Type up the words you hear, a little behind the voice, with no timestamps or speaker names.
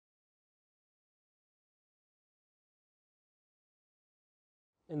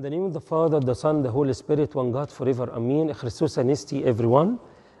In the name of the Father, the Son, the Holy Spirit, one God forever. Amen. Christos Anisti, everyone.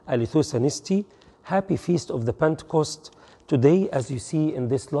 Alithos Anisti. Happy Feast of the Pentecost. Today, as you see in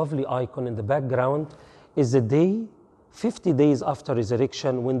this lovely icon in the background, is the day, 50 days after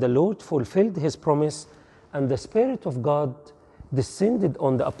resurrection, when the Lord fulfilled His promise and the Spirit of God descended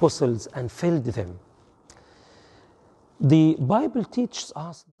on the apostles and filled them. The Bible teaches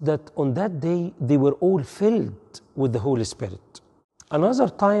us that on that day they were all filled with the Holy Spirit. Another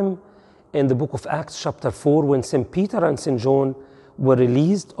time in the book of Acts chapter 4, when St. Peter and St. John were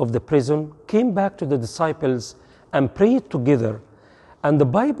released of the prison, came back to the disciples and prayed together. And the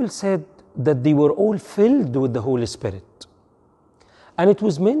Bible said that they were all filled with the Holy Spirit. And it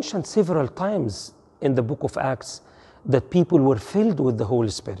was mentioned several times in the book of Acts that people were filled with the Holy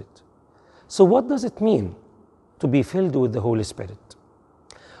Spirit. So what does it mean to be filled with the Holy Spirit?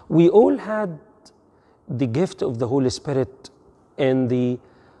 We all had the gift of the Holy Spirit in the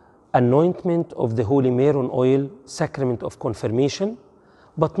anointment of the Holy Maron oil, sacrament of confirmation,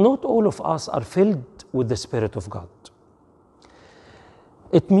 but not all of us are filled with the Spirit of God.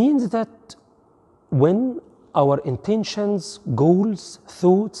 It means that when our intentions, goals,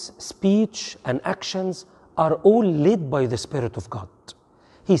 thoughts, speech, and actions are all led by the Spirit of God.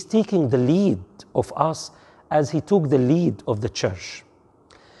 He's taking the lead of us as He took the lead of the church.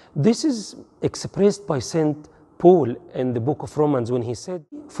 This is expressed by St. Paul in the book of Romans when he said,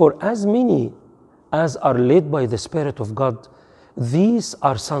 "For as many as are led by the Spirit of God, these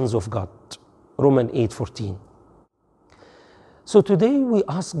are sons of God." Romans 8:14. So today we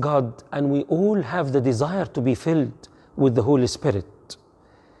ask God, and we all have the desire to be filled with the Holy Spirit.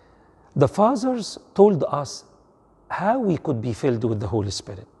 The fathers told us how we could be filled with the Holy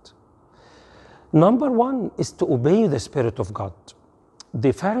Spirit. Number one is to obey the Spirit of God.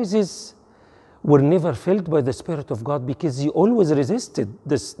 The Pharisees were never filled by the Spirit of God because they always resisted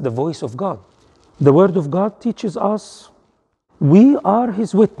the voice of God. The Word of God teaches us, "We are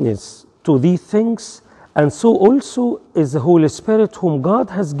His witness to these things, and so also is the Holy Spirit whom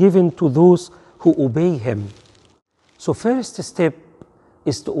God has given to those who obey Him." So first step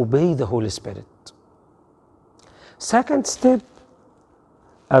is to obey the Holy Spirit. Second step,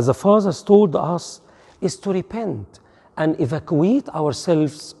 as the fathers told us, is to repent and evacuate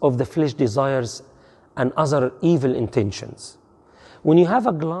ourselves of the flesh desires and other evil intentions. When you have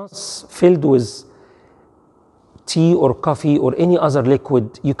a glass filled with tea or coffee or any other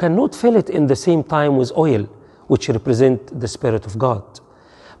liquid, you cannot fill it in the same time with oil, which represent the Spirit of God.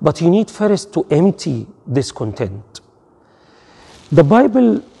 But you need first to empty this content. The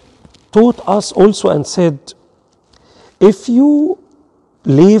Bible taught us also and said, "If you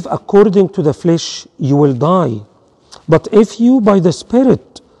live according to the flesh, you will die. But if you by the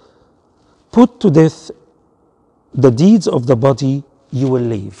Spirit put to death the deeds of the body, you will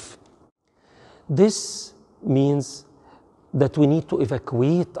live." This means that we need to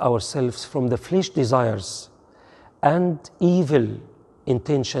evacuate ourselves from the flesh desires and evil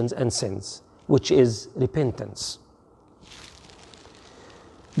intentions and sins, which is repentance.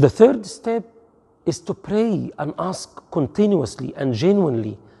 The third step is to pray and ask continuously and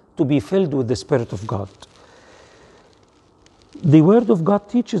genuinely to be filled with the Spirit of God. The Word of God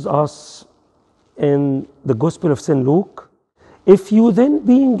teaches us in the Gospel of St. Luke, "If you then,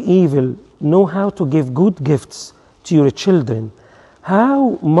 being evil, know how to give good gifts to your children,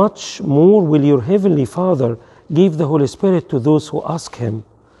 how much more will your Heavenly Father give the Holy Spirit to those who ask Him?"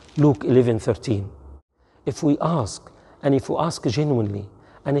 Luke 11:13. If we ask, and if we ask genuinely,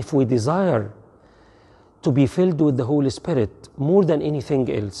 and if we desire to be filled with the Holy Spirit more than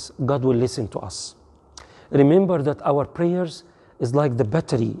anything else, God will listen to us. Remember that our prayers is like the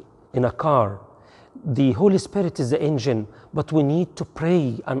battery in a car. The Holy Spirit is the engine, but we need to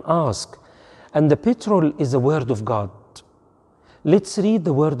pray and ask. And the petrol is the Word of God. Let's read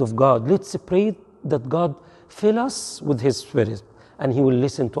the Word of God. Let's pray that God fill us with His Spirit and He will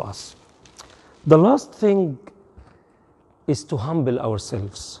listen to us. The last thing is to humble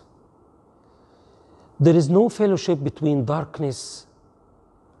ourselves. There is no fellowship between darkness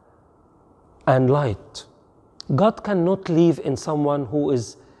and light. God cannot live in someone who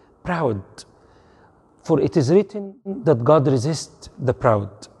is proud, for it is written that God resists the proud.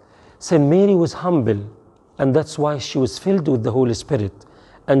 St. Mary was humble, and that's why she was filled with the Holy Spirit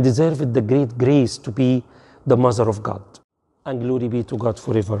and deserved the great grace to be the Mother of God. And glory be to God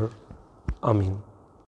forever. Amen.